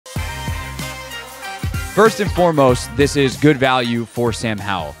First and foremost, this is good value for Sam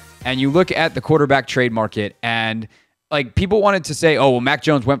Howell. And you look at the quarterback trade market, and like people wanted to say, oh, well, Mac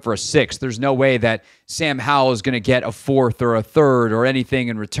Jones went for a 6th. There's no way that Sam Howell is going to get a 4th or a 3rd or anything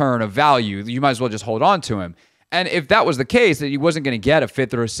in return of value. You might as well just hold on to him. And if that was the case, that he wasn't going to get a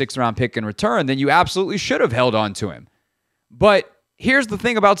 5th or a 6th round pick in return, then you absolutely should have held on to him. But here's the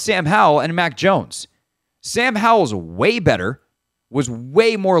thing about Sam Howell and Mac Jones. Sam Howell's way better, was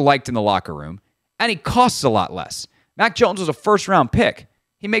way more liked in the locker room, and he costs a lot less. Mac Jones was a 1st-round pick.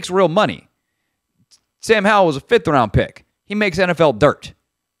 He makes real money. Sam Howell was a 5th-round pick. He makes NFL dirt.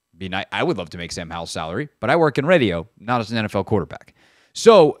 I would love to make Sam Howell's salary, but I work in radio, not as an NFL quarterback.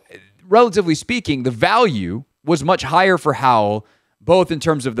 So, relatively speaking, the value was much higher for Howell, both in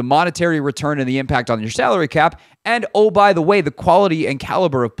terms of the monetary return and the impact on your salary cap, and, oh, by the way, the quality and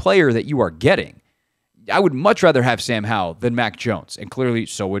caliber of player that you are getting. I would much rather have Sam Howell than Mac Jones, and clearly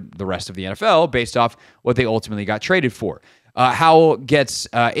so would the rest of the NFL based off what they ultimately got traded for. Howell gets,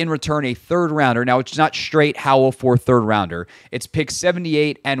 in return, a 3rd rounder. Now, it's not straight Howell for 3rd rounder. It's pick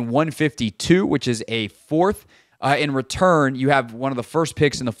 78 and 152, which is a 4th. In return, you have one of the first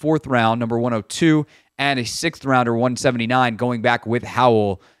picks in the 4th round, number 102, and a 6th rounder, 179, going back with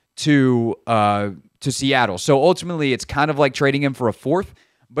Howell to Seattle. So ultimately, it's kind of like trading him for a 4th.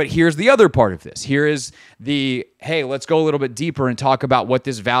 But here's the other part of this. Here is the, hey, let's go a little bit deeper and talk about what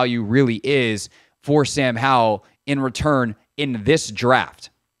this value really is for Sam Howell in return in this draft.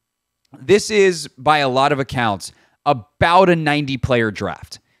 This is, by a lot of accounts, about a 90-player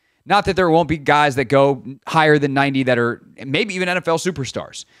draft. Not that there won't be guys that go higher than 90 that are maybe even NFL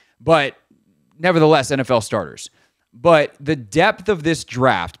superstars, but nevertheless NFL starters. But the depth of this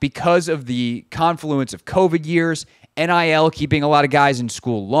draft, because of the confluence of COVID years, NIL keeping a lot of guys in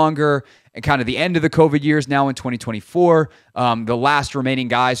school longer, and kind of the end of the COVID years now in 2024. The last remaining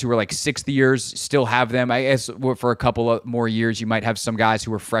guys who were like 6th years still have them. I guess for a couple of more years, you might have some guys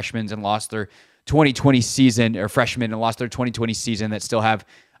who were freshmen and lost their 2020 season, or freshmen and lost their 2020 season that still have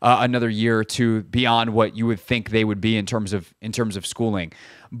another year or two beyond what you would think they would be in terms of schooling.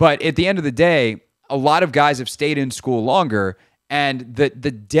 But at the end of the day, a lot of guys have stayed in school longer, and the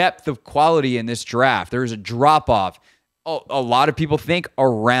depth of quality in this draft, there's a drop-off. A lot of people think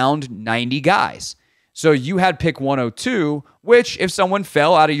around 90 guys. So you had pick 102, which if someone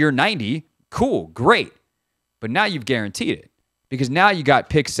fell out of your 90, cool, great. But now you've guaranteed it, because now you got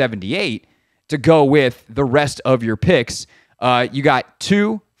pick 78 to go with the rest of your picks. You got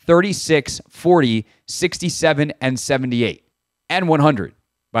 2, 36, 40, 67, and 78, and 100,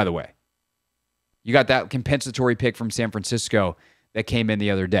 by the way. You got that compensatory pick from San Francisco that came in the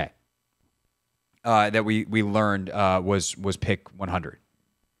other day that we learned was pick 100.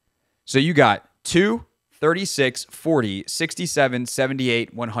 So you got 2, 36, 40, 67,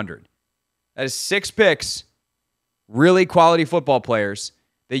 78, 100. That is 6 picks, really quality football players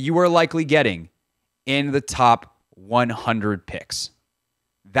that you are likely getting in the top 100 picks.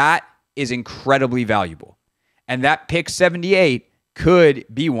 That is incredibly valuable. And that pick 78 could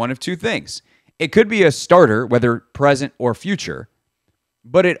be one of two things. It could be a starter, whether present or future,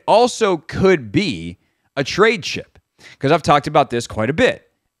 but it also could be a trade chip, because I've talked about this quite a bit.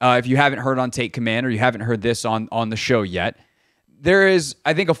 If you haven't heard on Take Command, or you haven't heard this on the show yet, there is,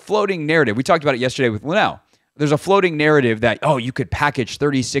 I think, a floating narrative. We talked about it yesterday with Linnell. There's a floating narrative that, oh, you could package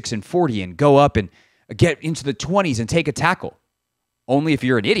 36 and 40 and go up and get into the 20s and take a tackle. Only if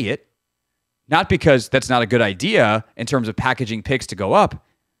you're an idiot. Not because that's not a good idea in terms of packaging picks to go up,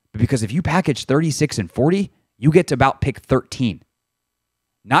 but because if you package 36 and 40, you get to about pick 13.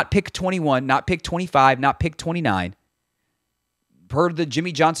 Not pick 21, not pick 25, not pick 29. Per the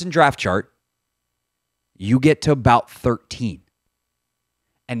Jimmy Johnson draft chart, you get to about 13.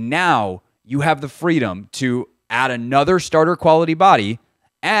 And now you have the freedom to add another starter quality body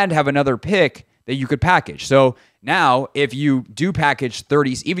and have another pick that you could package. So now if you do package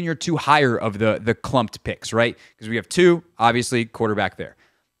 30s, even your 2 higher of the clumped picks, right? Because we have 2, obviously, quarterback there.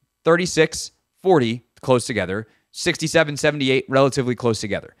 36, 40, close together. 67, 78, relatively close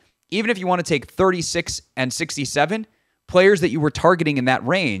together. Even if you want to take 36 and 67, players that you were targeting in that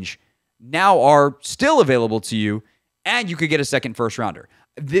range now are still available to you, and you could get a second first rounder.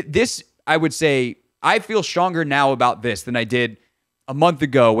 This, I would say, I feel stronger now about this than I did a month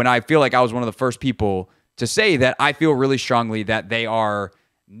ago, when I feel like I was one of the first people to say that I feel really strongly that they are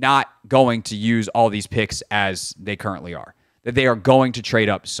not going to use all these picks as they currently are, that they are going to trade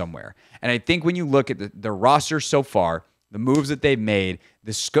up somewhere. And I think when you look at the roster so far, the moves that they've made,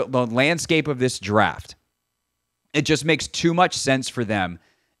 the landscape of this draft, it just makes too much sense for them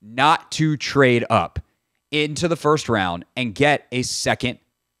not to trade up into the first round and get a second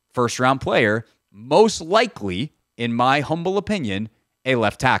first-round player most likely, in my humble opinion, a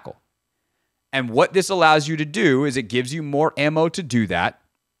left tackle. And what this allows you to do is it gives you more ammo to do that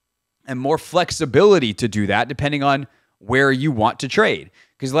and more flexibility to do that depending on where you want to trade.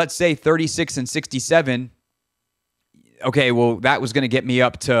 Because let's say 36 and 67, okay, well, that was going to get me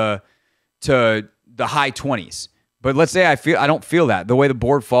up to the high 20s. But let's say I don't feel that. The way the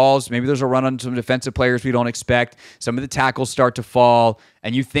board falls, maybe there's a run on some defensive players we don't expect. Some of the tackles start to fall,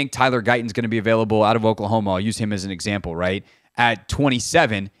 and you think Tyler Guyton's going to be available out of Oklahoma. I'll use him as an example, right? At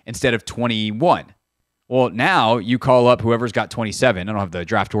 27 instead of 21. Well, now you call up whoever's got 27. I don't have the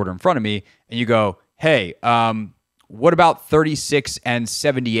draft order in front of me. And you go, hey, what about 36 and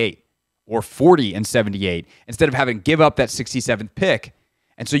 78 or 40 and 78 instead of having give up that 67th pick?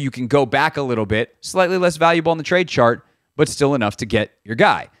 And so you can go back a little bit, slightly less valuable on the trade chart, but still enough to get your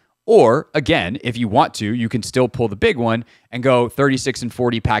guy. Or, again, if you want to, you can still pull the big one and go 36 and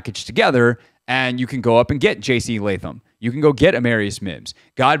 40 packaged together, and you can go up and get J.C. Latham. You can go get Amarius Mims.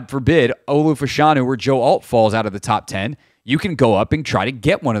 God forbid, Olu Fashanu or Joe Alt falls out of the top 10. You can go up and try to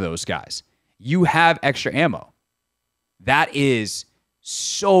get one of those guys. You have extra ammo. That is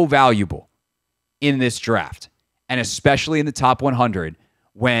so valuable in this draft, and especially in the top 100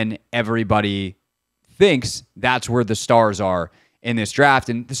 when everybody thinks that's where the stars are in this draft.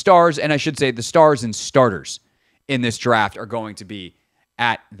 And the stars, and I should say the stars and starters in this draft are going to be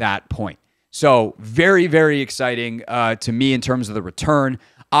at that point. So very, very exciting to me in terms of the return.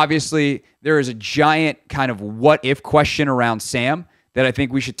 Obviously, there is a giant kind of what-if question around Sam that I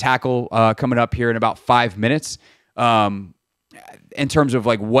think we should tackle coming up here in about 5 minutes. In terms of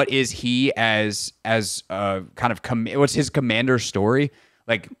like, what is he as kind of what's his commander story?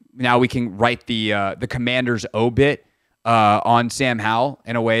 Like, now we can write the commander's obit on Sam Howell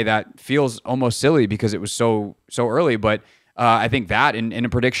in a way that feels almost silly because it was so early. But I think that in a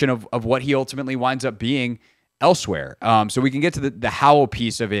prediction of what he ultimately winds up being elsewhere. So we can get to the Howell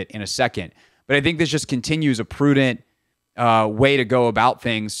piece of it in a second. But I think this just continues a prudent way to go about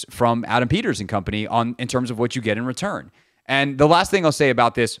things from Adam Peters and company in terms of what you get in return. And the last thing I'll say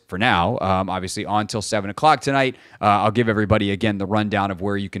about this for now, obviously on till 7 o'clock tonight, I'll give everybody, again, the rundown of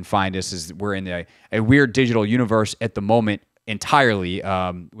where you can find us. We're in a weird digital universe at the moment entirely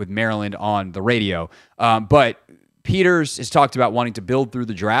with Maryland on the radio. But Peters has talked about wanting to build through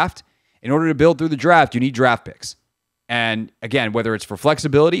the draft. In order to build through the draft, you need draft picks. And again, whether it's for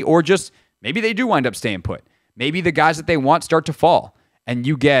flexibility or just maybe they do wind up staying put. Maybe the guys that they want start to fall. And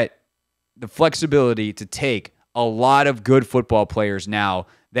you get the flexibility to take a lot of good football players now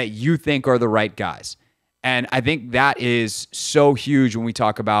that you think are the right guys. And I think that is so huge when we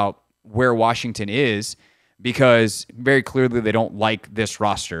talk about where Washington is, because very clearly they don't like this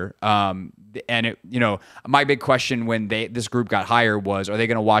roster. And my big question when this group got hired was, are they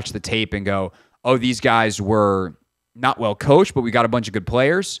going to watch the tape and go, oh, these guys were not well coached, but we got a bunch of good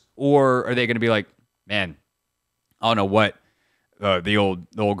players? Or are they going to be like, man, I don't know what the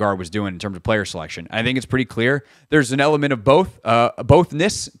old guard was doing in terms of player selection? I think it's pretty clear. There's an element of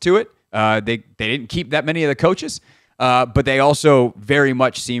bothness to it. They didn't keep that many of the coaches, but they also very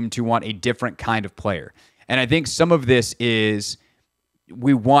much seem to want a different kind of player. And I think some of this is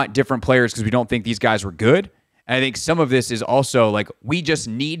we want different players because we don't think these guys were good. And I think some of this is also like we just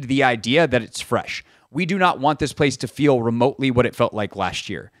need the idea that it's fresh. We do not want this place to feel remotely what it felt like last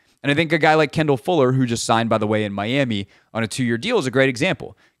year. And I think a guy like Kendall Fuller, who just signed, by the way, in Miami on a 2-year deal, is a great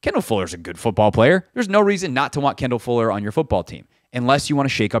example. Kendall Fuller's a good football player. There's no reason not to want Kendall Fuller on your football team unless you want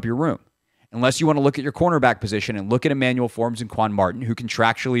to shake up your room, unless you want to look at your cornerback position and look at Emmanuel Forbes and Quan Martin, who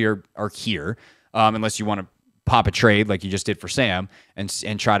contractually are here, unless you want to pop a trade like you just did for Sam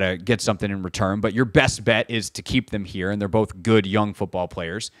and try to get something in return. But your best bet is to keep them here, and they're both good young football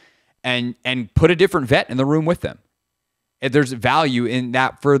players, and put a different vet in the room with them. There's value in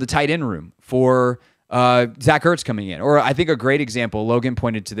that for the tight end room, for Zach Ertz coming in. Or I think a great example, Logan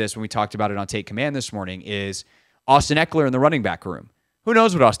pointed to this when we talked about it on Take Command this morning, is Austin Eckler in the running back room. Who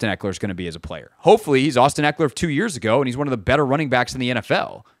knows what Austin Eckler is going to be as a player? Hopefully he's Austin Eckler of 2 years ago, and he's one of the better running backs in the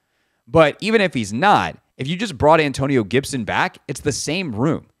NFL. But even if he's not, if you just brought Antonio Gibson back, it's the same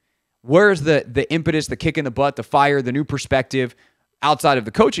room. Where's the impetus, the kick in the butt, the fire, the new perspective outside of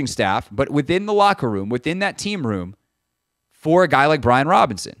the coaching staff, but within the locker room, within that team room, for a guy like Brian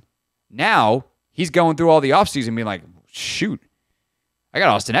Robinson? Now, he's going through all the offseason being like, shoot, I got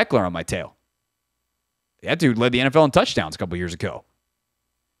Austin Eckler on my tail. That dude led the NFL in touchdowns a couple years ago.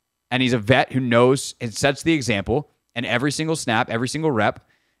 And he's a vet who knows and sets the example, and every single snap, every single rep,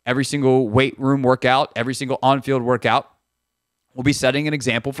 every single weight room workout, every single on-field workout will be setting an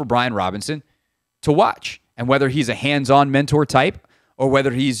example for Brian Robinson to watch. And whether he's a hands-on mentor type or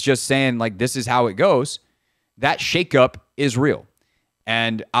whether he's just saying, like, this is how it goes, that shakeup is real.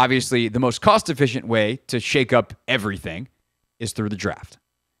 And obviously, the most cost-efficient way to shake up everything is through the draft.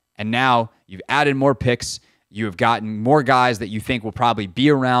 And now you've added more picks. You have gotten more guys that you think will probably be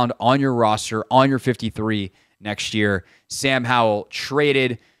around on your roster, on your 53 next year. Sam Howell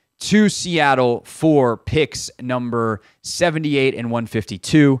traded to Seattle for picks number 78 and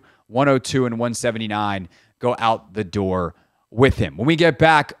 152, 102 and 179 go out the door with him. When we get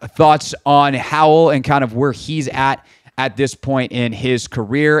back, thoughts on Howell and kind of where he's at this point in his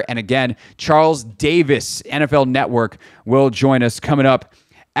career. And again, Charles Davis, NFL Network, will join us coming up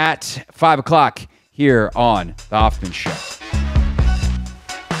at 5 o'clock here on The Hoffman Show.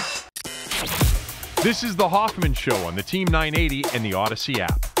 This is The Hoffman Show on the Team 980 and the Odyssey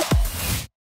app.